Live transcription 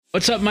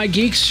What's up, my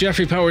geeks?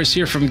 Jeffrey Powers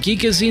here from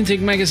Geekazine,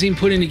 Think Magazine,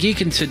 Put Into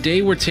Geek, and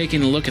today we're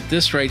taking a look at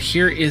this right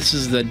here. This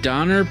is the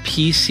Donner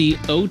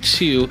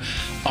PC-02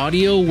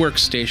 audio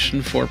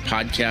workstation for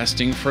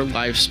podcasting, for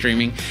live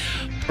streaming,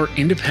 for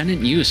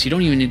independent use. You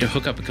don't even need to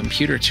hook up a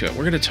computer to it.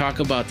 We're going to talk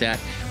about that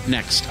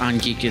next on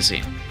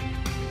Geekazine.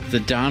 The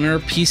Donner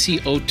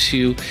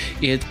PC-02,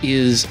 it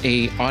is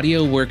a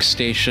audio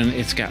workstation.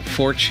 It's got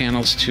 4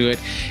 channels to it.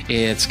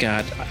 It's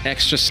got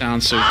extra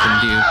sound so you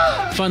can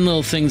do fun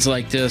little things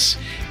like this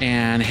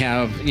and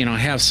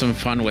have some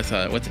fun with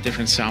a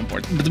different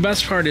soundboard. But the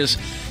best part is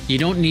you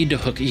don't need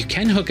to you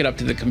can hook it up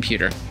to the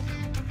computer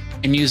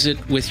and use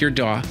it with your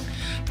DAW.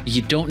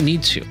 You don't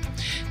need to.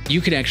 You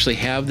could actually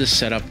have this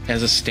set up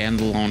as a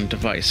standalone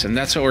device, and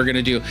that's what we're going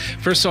to do.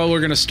 First of all, we're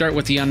going to start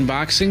with the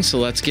unboxing, so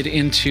let's get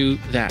into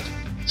that.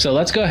 So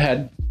let's go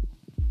ahead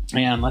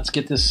and let's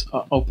get this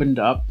opened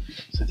up.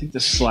 So I think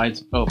this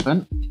slides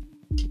open.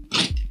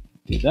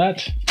 Do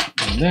that,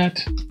 and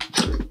that.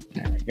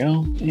 There we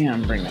go.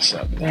 And bring this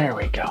up. There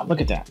we go.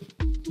 Look at that.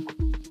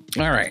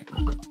 All right.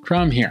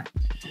 From here,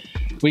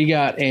 we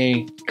got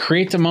a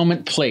Create the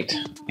Moment plate.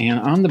 And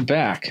on the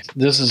back,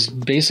 this is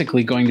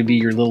basically going to be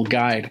your little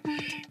guide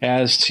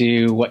as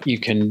to what you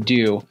can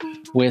do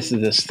with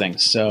this thing.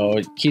 So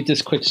keep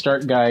this quick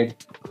start guide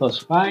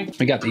close by.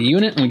 We got the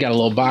unit and we got a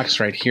little box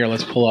right here.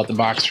 Let's pull out the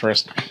box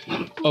first.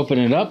 Open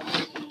it up.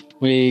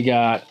 We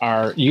got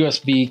our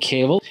USB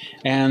cable,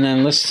 and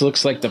then this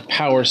looks like the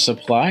power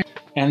supply.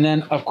 And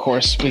then of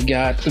course we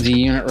got the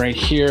unit right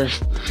here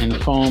in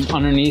foam.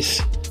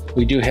 Underneath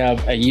we do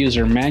have a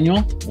user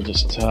manual. We'll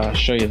just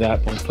show you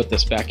that. We'll put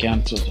this back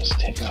in. So we'll just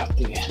take off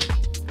the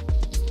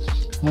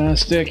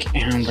plastic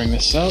and bring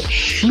this out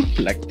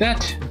like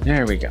that.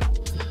 There we go.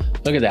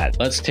 Look at that.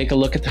 Let's take a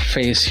look at the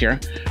face here.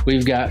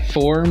 We've got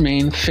 4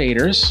 main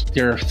faders.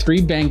 There are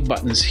 3 bank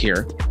buttons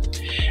here.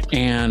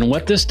 And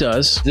what this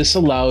does, this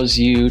allows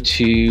you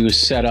to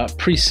set up,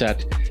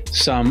 preset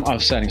some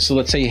of settings. So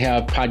let's say you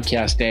have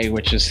podcast A,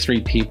 which is 3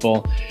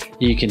 people.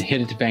 You can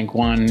hit it to bank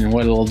 1, and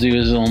what it'll do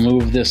is it'll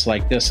move this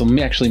like this.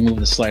 It'll actually move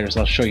the sliders.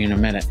 I'll show you in a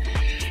minute.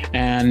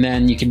 And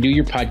then you can do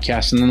your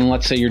podcast, and then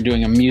let's say you're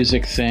doing a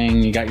music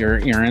thing, you got your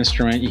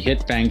instrument, you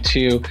hit bank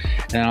 2,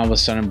 and then all of a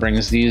sudden it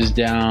brings these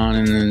down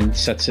and then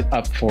sets it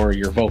up for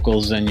your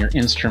vocals and your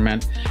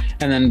instrument.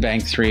 And then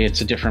bank 3, it's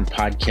a different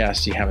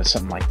podcast, you have it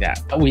something like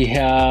that. We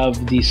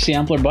have the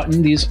sampler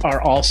button. These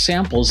are all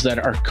samples that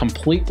are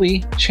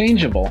completely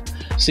changeable.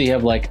 So you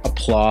have like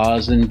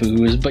applause and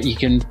boos, but you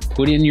can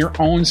put in your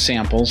own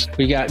samples.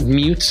 We got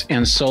mute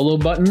and solo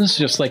buttons,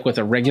 just like with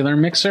a regular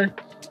mixer.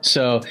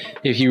 So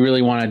if you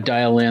really want to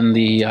dial in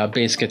the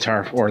bass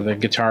guitar, or the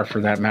guitar for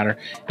that matter,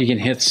 you can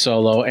hit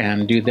solo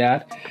and do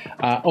that.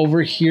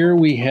 Over here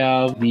we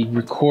have the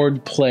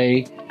record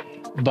play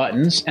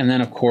buttons, and then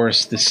of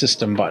course the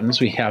system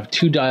buttons. We have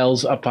 2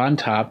 dials up on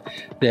top,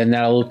 then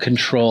that'll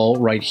control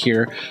right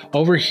here.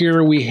 Over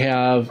here we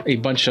have a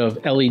bunch of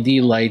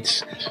LED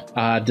lights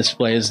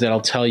displays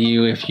that'll tell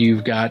you if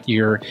you've got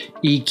your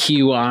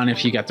EQ on,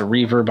 if you got the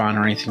reverb on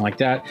or anything like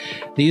that.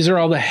 These are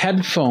all the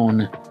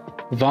headphone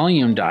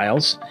volume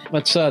dials.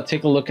 Let's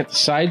take a look at the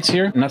sides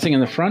here. Nothing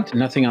in the front,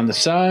 nothing on the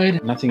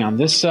side, nothing on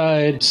this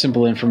side,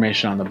 simple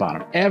information on the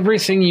bottom.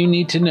 Everything you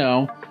need to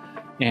know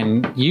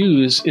and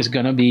use is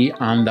going to be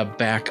on the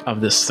back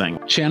of this thing.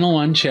 Channel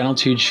 1, Channel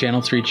 2,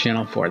 Channel 3,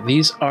 Channel 4.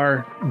 These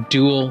are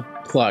dual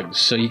plugs,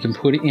 so you can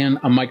put in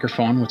a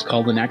microphone, what's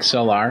called an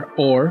XLR,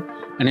 or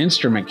an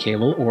instrument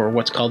cable, or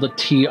what's called a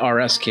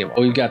TRS cable.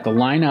 We've got the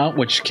line out,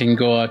 which can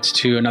go out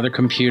to another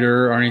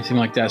computer or anything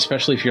like that,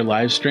 especially if you're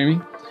live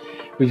streaming.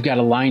 We've got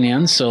a line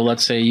in, so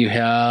let's say you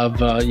have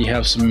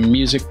some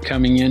music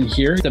coming in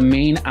here. The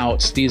main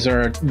outs, these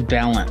are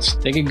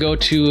balanced. They could go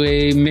to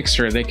a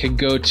mixer, they could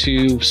go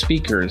to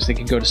speakers, they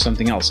could go to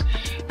something else.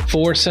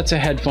 4 sets of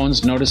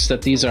headphones. Notice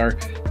that these are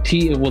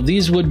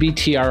these would be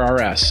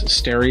TRRS,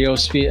 stereo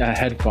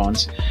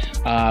headphones,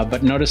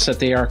 but notice that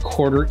they are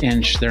 1/4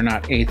 inch, they're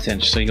not 1/8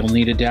 inch, so you'll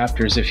need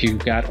adapters if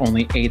you've got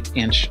only 1/8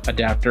 inch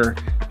adapter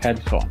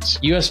headphones.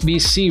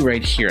 USB-C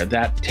right here,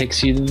 that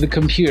takes you to the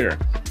computer.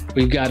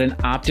 We've got an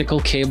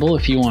optical cable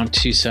if you want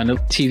to send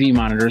TV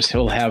monitors. It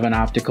will have an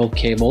optical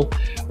cable,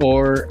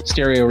 or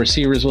stereo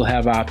receivers will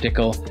have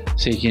optical,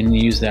 so you can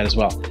use that as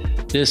well.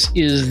 This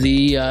is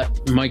the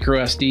micro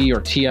SD or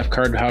TF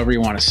card, however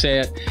you want to say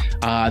it.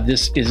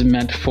 This is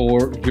meant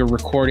for your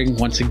recording.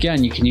 Once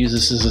again, you can use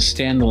this as a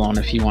standalone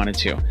if you wanted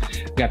to.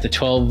 We've got the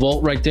 12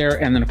 volt right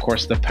there, and then of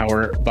course the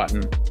power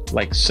button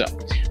like so.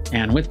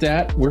 And with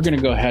that, we're going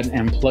to go ahead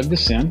and plug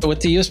this in. With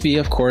the USB,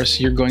 of course,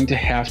 you're going to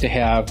have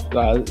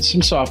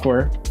some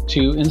software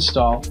to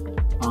install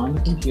on the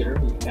computer.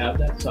 We have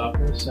that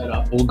software set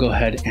up. We'll go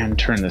ahead and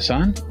turn this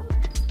on.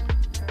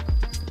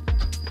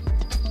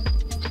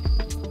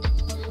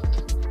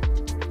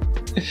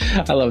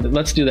 I love it.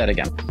 Let's do that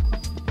again.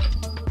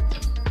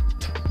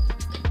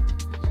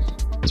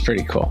 It's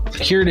pretty cool.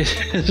 Here it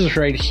is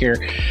right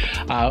here.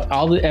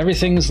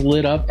 Everything's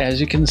lit up,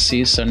 as you can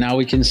see. So now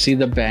we can see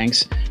the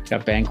banks.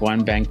 Got bank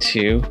 1, bank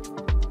 2,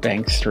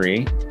 bank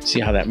 3.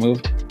 See how that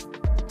moved?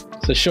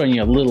 So showing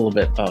you a little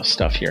bit of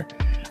stuff here.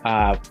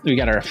 We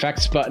got our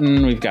effects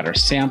button, we've got our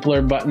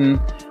sampler button,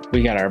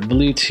 we got our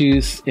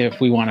Bluetooth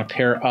if we want to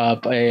pair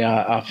up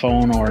a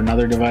phone or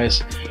another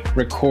device,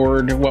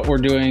 record what we're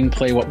doing,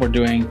 play what we're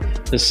doing,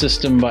 the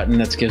system button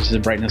that gives the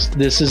brightness.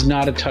 This is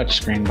not a touch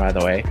screen, by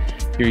the way.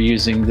 You're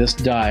using this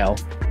dial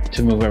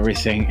to move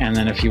everything. And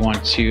then if you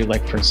want to,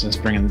 like for instance,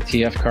 bring in the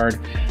TF card,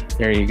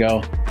 there you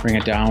go, bring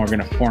it down. We're going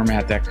to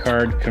format that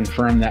card,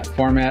 confirm that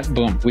format,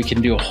 boom. We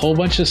can do a whole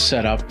bunch of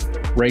setup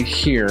right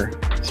here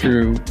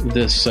through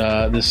this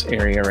this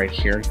area right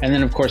here. And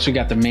then of course we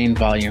got the main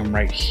volume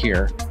right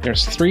here.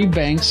 There's 3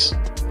 banks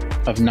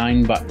of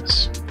 9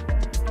 buttons.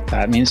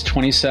 That means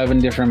 27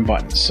 different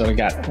buttons. So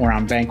we're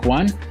on bank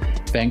 1,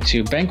 bank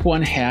 2. Bank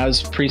 1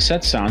 has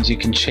preset sounds. You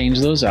can change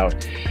those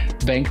out.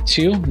 Bank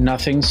 2,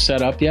 nothing's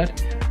set up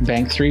yet.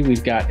 Bank 3,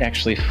 we've got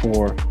actually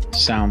 4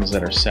 sounds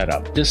that are set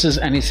up. This is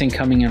anything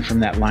coming in from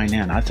that line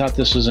in. I thought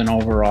this was an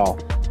overall,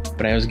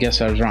 but I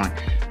guess I was wrong.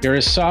 There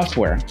is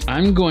software.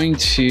 I'm going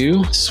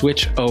to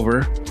switch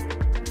over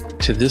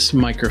to this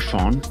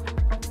microphone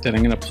that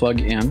I'm going to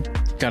plug in.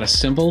 Got a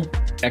simple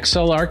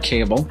XLR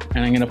cable,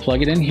 and I'm going to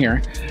plug it in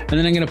here, and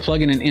then I'm going to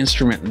plug in an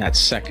instrument in that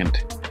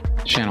second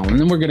channel, and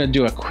then we're going to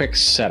do a quick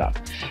setup.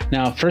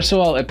 Now, first of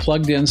all, it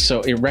plugged in, so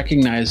it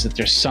recognized that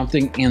there's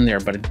something in there,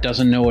 but it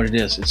doesn't know what it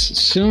is. It's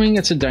assuming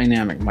it's a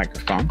dynamic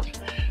microphone,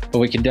 but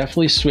we can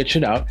definitely switch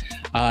it out.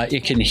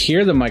 It can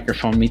hear the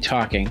microphone, me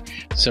talking,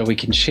 so we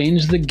can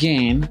change the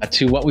gain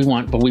to what we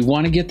want, but we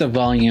want to get the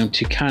volume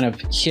to kind of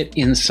hit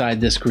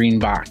inside this green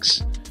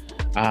box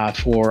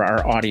for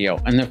our audio.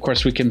 And of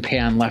course, we can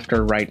pan left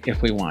or right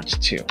if we want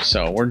to.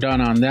 So we're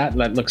done on that.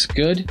 That looks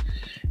good.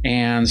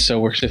 And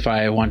so if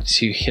I want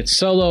to hit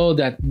solo,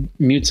 that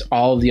mutes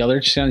all of the other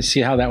channels.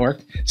 See how that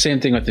worked? Same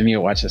thing with the mute.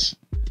 Watch this.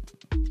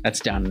 That's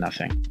down to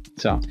nothing.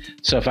 So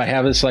if I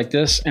have this like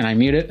this and I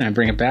mute it and I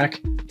bring it back,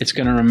 it's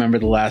going to remember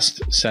the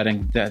last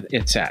setting that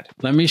it's at.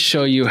 Let me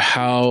show you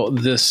how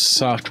this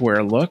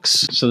software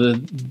looks. So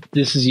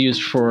this is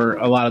used for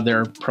a lot of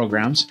their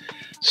programs.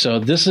 So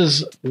this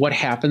is what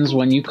happens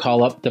when you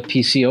call up the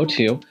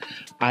PC-02.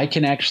 I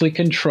can actually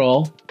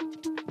control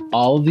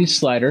all of these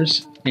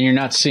sliders, and you're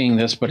not seeing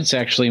this, but it's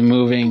actually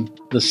moving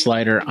the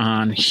slider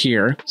on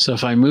here. So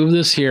if I move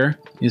this here,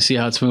 you see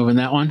how it's moving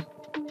that one?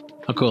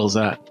 How cool is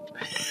that?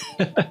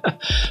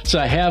 So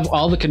I have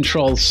all the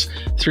controls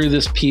through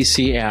this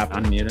PC app.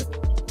 Unmute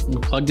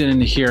it. Plugged it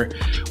into here.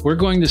 We're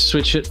going to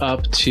switch it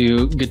up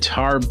to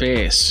guitar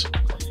bass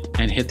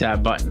and hit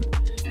that button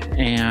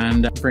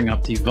and bring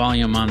up the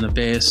volume on the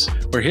bass.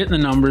 We're hitting the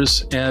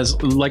numbers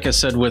as, like I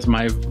said, with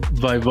my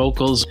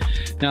vocals.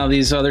 Now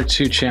these other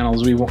 2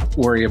 channels we won't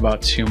worry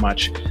about too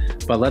much,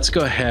 but let's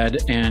go ahead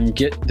and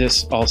get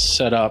this all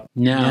set up.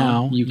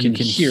 Now you can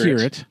hear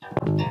it.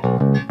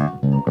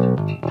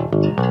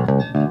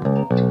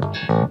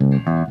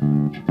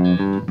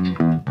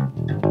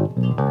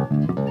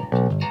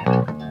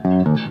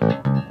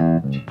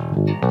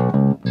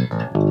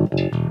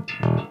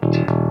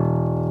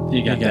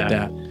 You got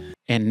that.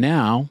 And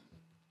now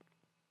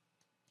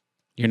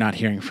you're not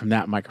hearing from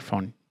that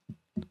microphone.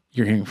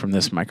 You're hearing from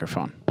this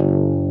microphone.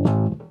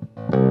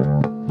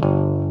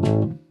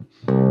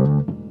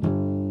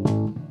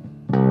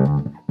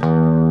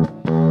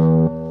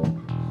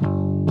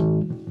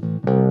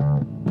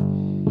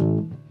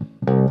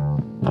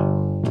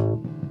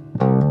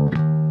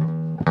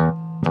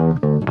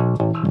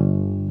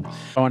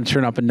 I want to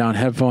turn up and down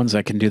headphones.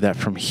 I can do that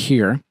from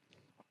here.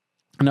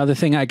 Another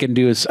thing I can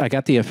do is I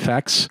got the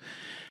effects.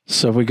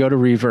 So if we go to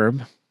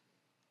reverb,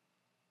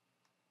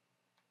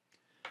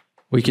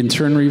 we can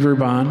turn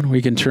reverb on,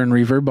 we can turn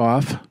reverb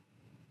off.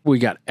 We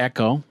got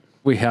echo,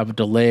 we have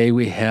delay,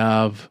 we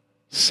have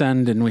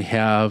send, and we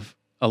have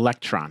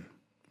electron,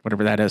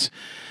 whatever that is.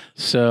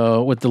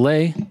 So with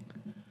delay,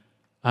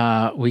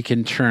 we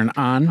can turn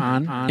on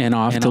and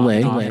off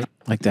delay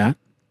like that.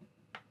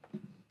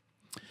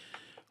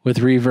 With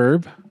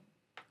reverb,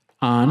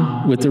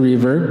 on with the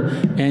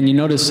reverb, and you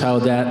notice how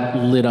that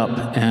lit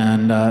up,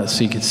 and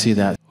so you can see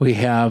that. We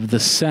have the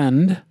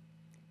send.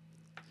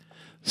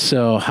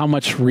 So how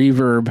much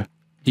reverb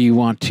do you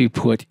want to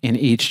put in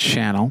each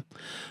channel?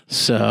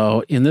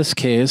 So in this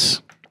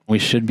case, we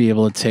should be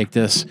able to take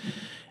this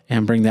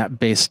and bring that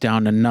bass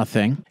down to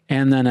nothing.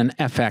 And then an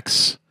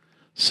FX.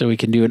 So we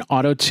can do an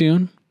auto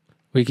tune.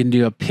 We can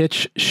do a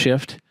pitch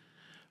shift.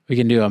 We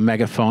can do a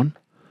megaphone.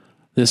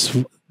 This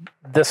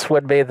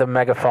would be the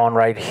megaphone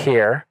right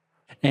here.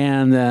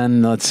 And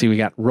then let's see, we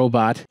got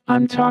robot.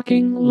 I'm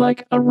talking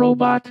like a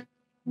robot.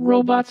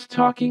 Robot's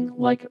talking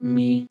like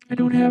me. I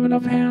don't have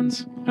enough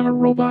hands. I'm a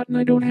robot and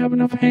I don't have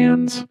enough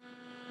hands.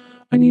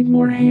 I need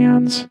more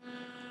hands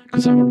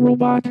because I'm a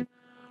robot.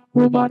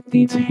 Robot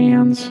needs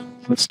hands.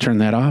 Let's turn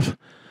that off.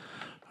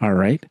 All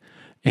right.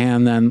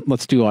 And then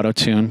let's do auto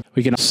tune.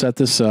 We can set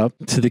this up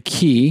to the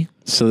key.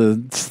 So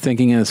it's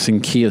thinking it's in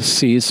key of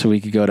C. So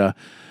we could go to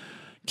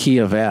key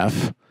of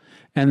F.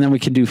 And then we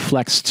can do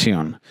flex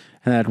tune.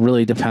 And that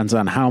really depends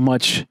on how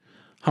much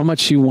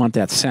you want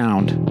that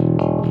sound.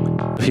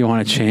 If you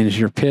want to change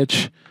your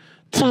pitch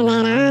turn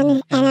that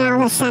on, and then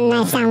all of a sudden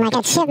I sound like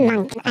a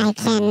chipmunk. I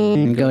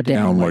can go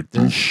down like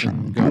this,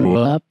 go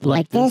up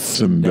like this,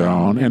 and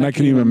down, and I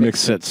can even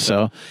mix it.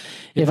 So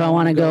if I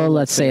want to go,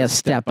 let's say, a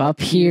step up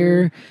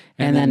here,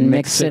 and then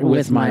mix it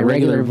with my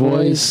regular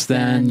voice,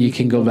 then you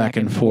can go back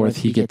and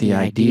forth. You get the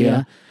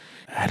idea.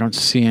 I don't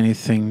see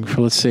anything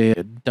for, let's say,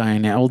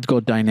 we'll go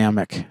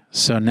dynamic.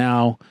 So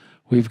now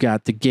we've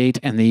got the gate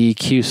and the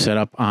EQ set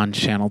up on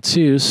channel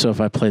 2. So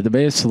if I play the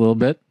bass a little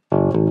bit,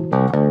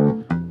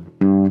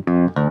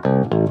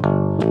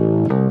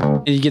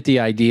 you get the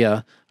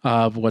idea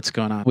of what's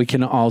going on. We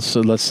can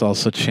also, let's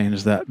also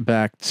change that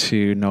back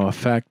to no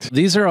effect.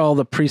 These are all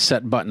the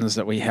preset buttons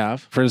that we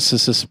have. First,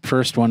 this is the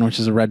first one, which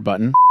is a red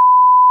button.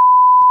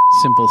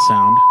 Simple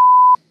sound.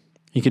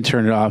 You can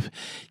turn it off.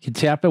 You can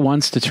tap it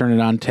once to turn it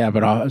on, tap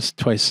it off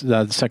twice,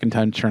 the second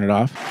time to turn it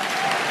off.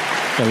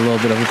 Got a little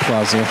bit of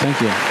applause there. Thank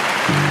you.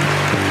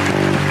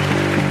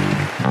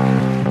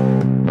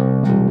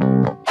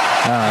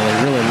 They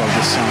really love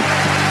this song.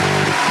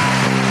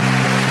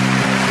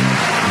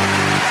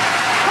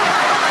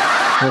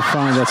 We'll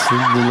find that's a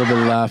little bit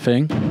of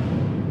laughing.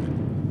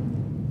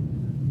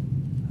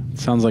 It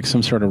sounds like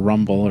some sort of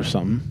rumble or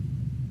something.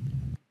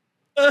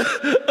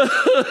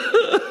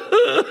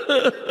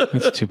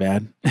 That's too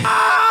bad.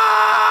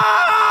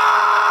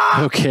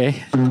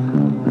 Okay.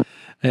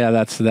 Yeah,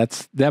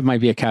 that might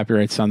be a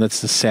copyright sound.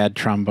 That's the sad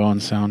trombone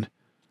sound.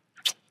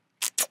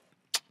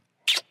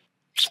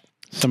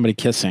 Somebody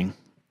kissing.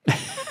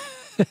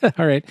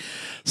 All right.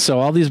 So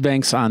all these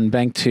banks on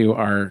bank 2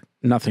 are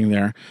nothing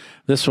there.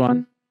 This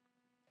one.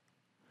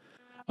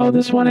 Oh,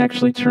 this one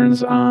actually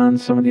turns on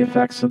some of the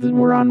effects. So that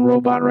we're on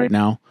robot right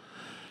now.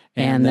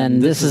 And then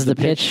this is the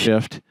pitch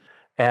shift.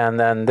 And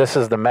then this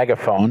is the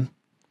megaphone.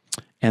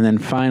 And then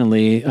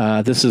finally,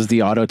 this is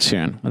the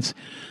auto-tune. Let's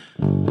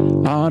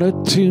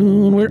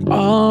auto-tune. We're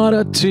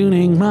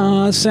auto-tuning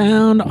my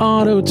sound.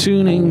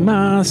 Auto-tuning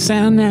my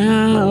sound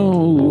now.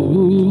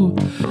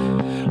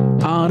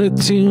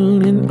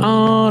 Auto-tuning,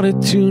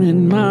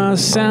 auto-tuning my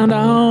sound.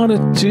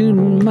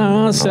 Auto-tuning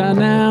my sound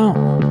now.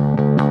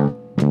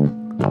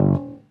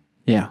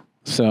 Yeah,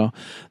 so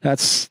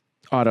that's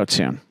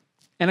auto-tune.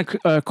 And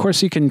of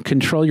course, you can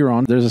control your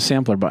own. There's a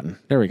sampler button.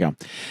 There we go.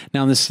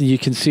 Now this, you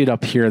can see it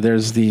up here.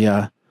 There's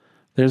the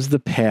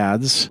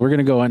pads. We're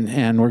gonna go in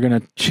and we're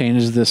gonna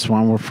change this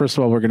one. Well, first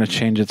of all, we're gonna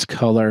change its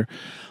color.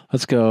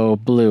 Let's go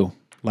blue,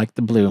 like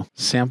the blue.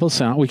 Sample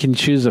sound. We can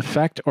choose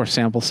effect or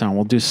sample sound.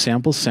 We'll do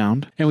sample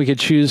sound, and we could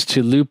choose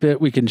to loop it.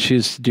 We can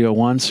choose to do it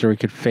once, or we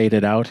could fade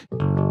it out.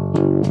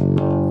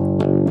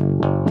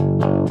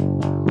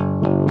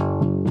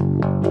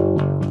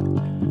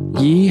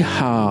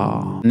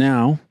 Yeehaw!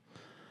 Now,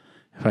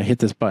 if I hit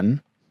this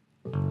button,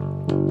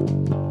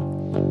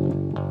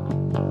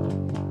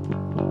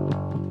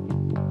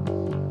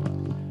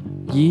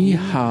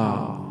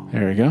 yeehaw!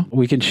 There we go.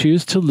 We can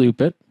choose to loop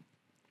it.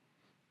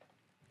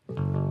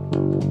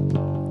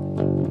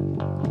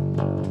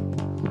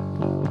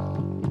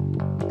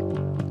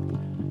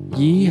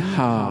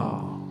 Yeehaw!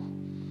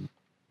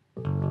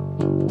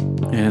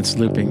 And it's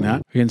looping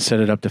that. We can set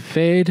it up to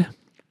fade.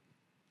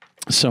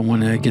 So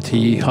when I get to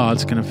yeehaw,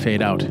 it's going to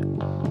fade out.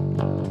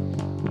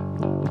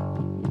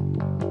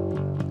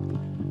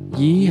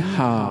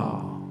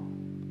 Yeehaw.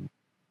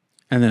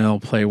 And then it'll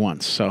play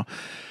once. So,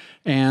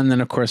 and then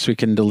of course we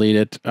can delete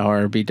it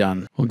or be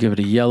done. We'll give it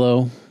a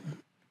yellow.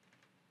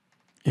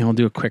 And we'll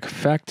do a quick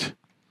effect.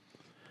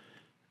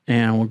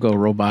 And we'll go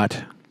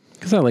robot.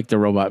 Because I like the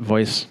robot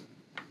voice.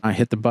 I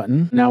hit the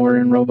button. Now we're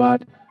in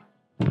robot.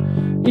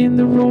 In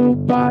the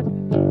robot.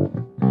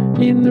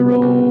 In the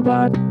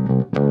robot.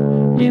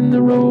 In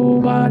the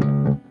robot.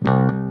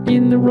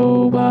 In the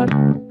robot.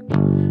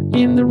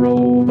 In the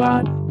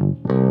robot.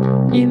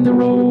 In the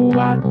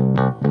robot.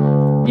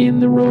 In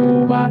the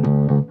robot.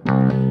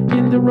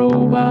 In the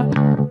robot.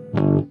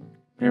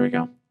 There we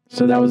go.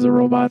 So that was the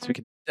robots.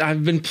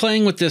 I've been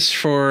playing with this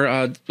for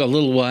a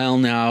little while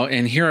now,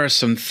 and here are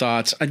some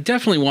thoughts. I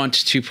definitely want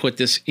to put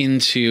this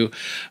into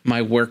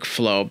my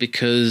workflow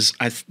because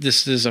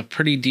this is a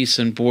pretty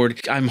decent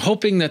board. I'm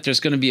hoping that there's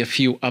going to be a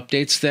few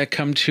updates that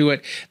come to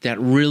it that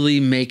really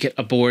make it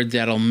a board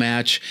that'll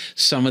match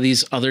some of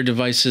these other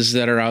devices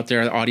that are out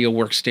there, audio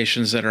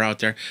workstations that are out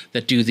there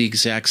that do the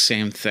exact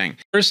same thing.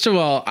 First of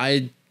all,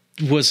 I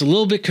was a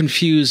little bit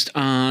confused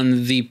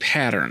on the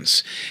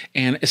patterns,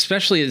 and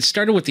especially it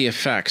started with the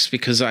effects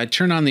because I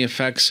turned on the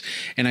effects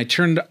and I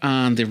turned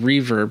on the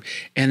reverb,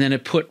 and then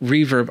it put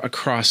reverb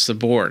across the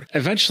board.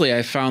 Eventually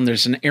I found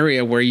there's an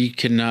area where you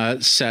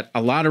can set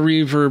a lot of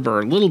reverb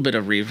or a little bit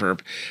of reverb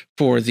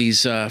for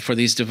these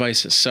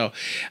devices. So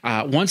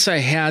once I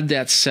had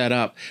that set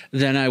up,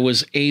 then I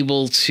was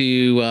able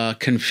to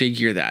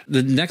configure that.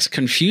 The next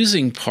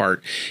confusing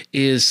part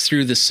is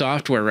through the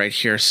software right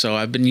here. So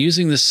I've been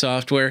using the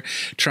software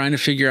trying to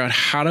figure out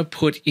how to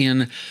put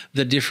in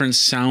the different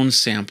sound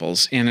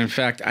samples. And in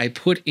fact, I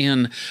put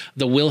in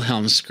the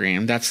Wilhelm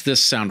scream. That's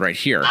this sound right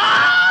here.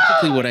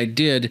 basically what I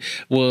did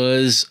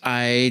was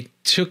I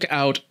took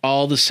out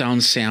all the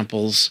sound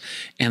samples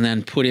and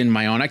then put in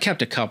my own. I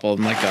kept a couple,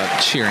 like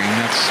a cheering.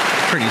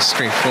 That's pretty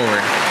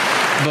straightforward.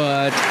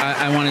 But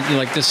I wanted to,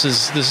 like, this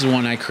is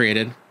one I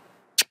created.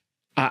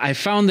 I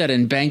found that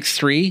in Bank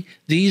 3,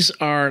 these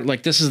are,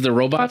 like, this is the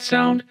robot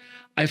sound.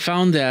 I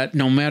found that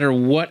no matter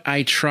what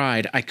I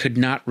tried, I could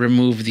not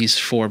remove these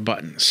 4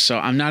 buttons. So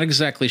I'm not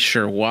exactly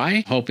sure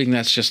why. Hoping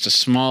that's just a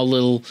small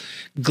little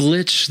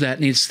glitch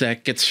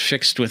that gets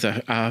fixed with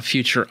a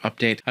future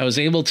update. I was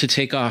able to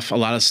take off a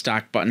lot of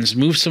stock buttons,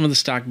 move some of the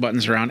stock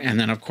buttons around, and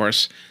then, of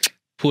course,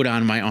 put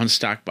on my own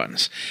stock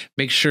buttons.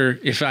 Make sure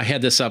if I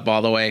had this up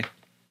all the way,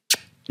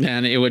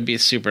 and it would be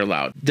super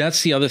loud.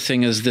 That's the other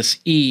thing, is this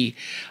E,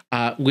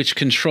 which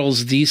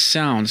controls these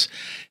sounds.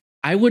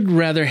 I would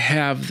rather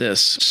have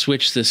this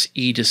switch this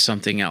E to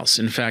something else.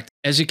 In fact,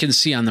 as you can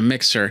see on the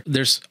mixer,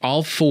 there's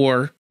all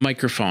 4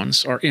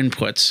 microphones or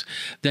inputs.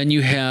 Then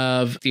you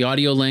have the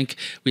audio link,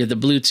 we have the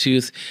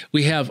Bluetooth,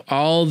 we have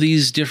all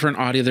these different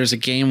audio. There's a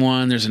game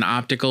one, there's an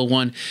optical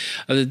one,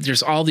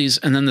 there's all these,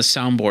 and then the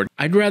soundboard.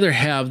 I'd rather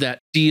have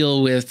that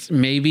deal with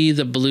maybe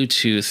the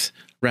Bluetooth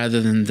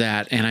rather than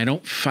that. And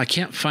I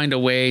can't find a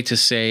way to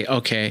say,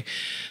 okay,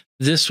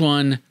 this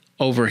one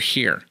over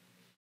here.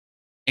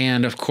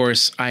 And of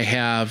course, I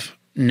have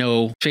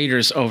no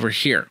faders over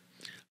here.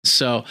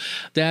 So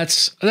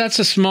that's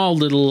a small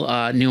little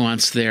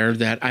nuance there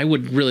that I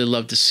would really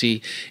love to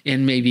see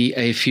in maybe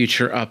a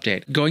future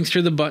update. Going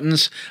through the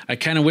buttons, I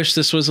kind of wish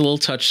this was a little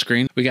touch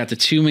screen. We got the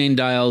 2 main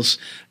dials.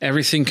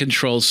 Everything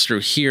controls through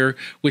here,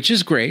 which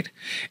is great.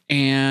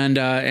 And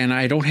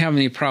I don't have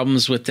any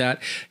problems with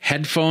that.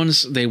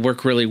 Headphones, they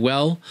work really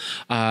well.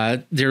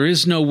 There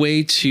is no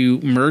way to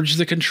merge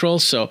the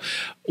controls. So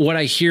what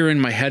I hear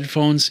in my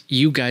headphones,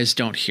 you guys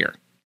don't hear.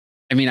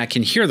 I mean, I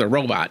can hear the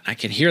robot, I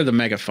can hear the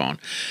megaphone,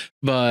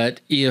 but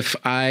if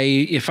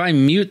I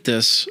mute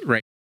this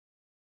right,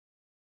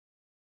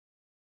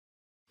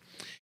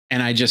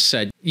 and I just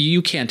said,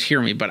 you can't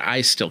hear me, but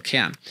I still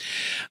can.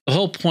 The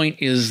whole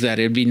point is that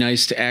it'd be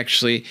nice to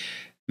actually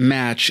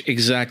match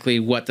exactly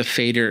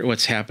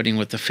what's happening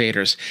with the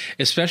faders,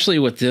 especially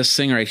with this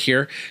thing right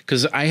here,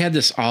 because I had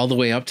this all the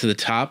way up to the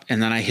top,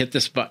 and then I hit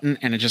this button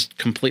and it just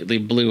completely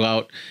blew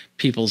out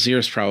people's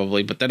ears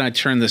probably. But then I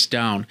turned this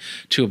down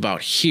to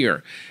about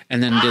here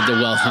and then did the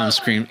Wilhelm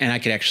scream, and I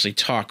could actually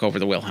talk over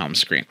the Wilhelm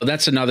scream.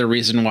 That's another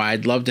reason why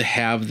I'd love to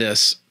have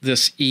this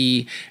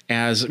E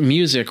as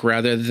music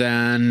rather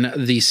than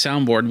the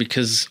soundboard,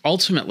 because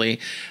ultimately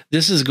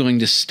this is going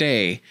to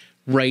stay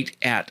right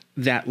at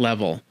that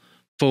level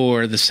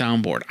for the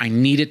soundboard. I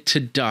need it to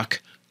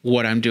duck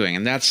what I'm doing.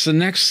 And that's the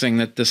next thing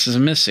that this is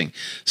missing,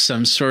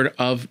 some sort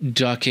of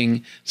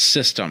ducking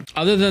system.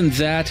 Other than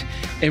that,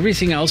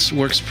 everything else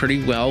works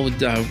pretty well.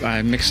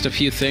 I mixed a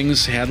few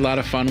things, had a lot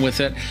of fun with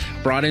it,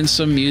 brought in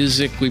some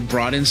music, we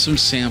brought in some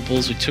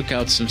samples, we took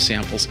out some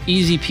samples,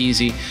 easy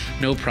peasy,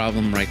 no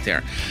problem right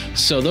there.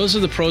 So those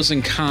are the pros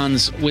and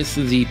cons with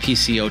the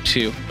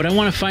PC-02. But I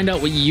want to find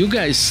out what you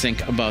guys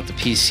think about the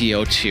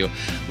PC-02.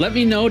 Let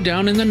me know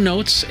down in the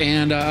notes,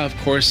 and of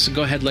course,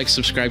 go ahead, like,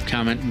 subscribe,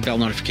 comment, and bell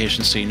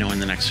notifications so you know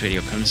when the next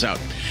video comes out.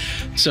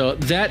 So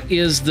that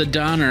is the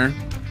Donner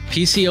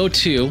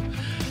PC-02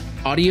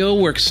 audio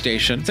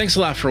workstation. Thanks a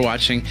lot for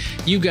watching.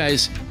 You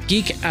guys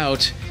geek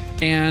out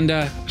and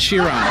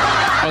cheer on.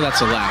 Oh,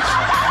 that's a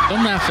laugh.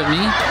 Don't laugh at me.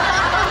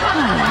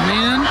 Oh,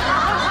 man.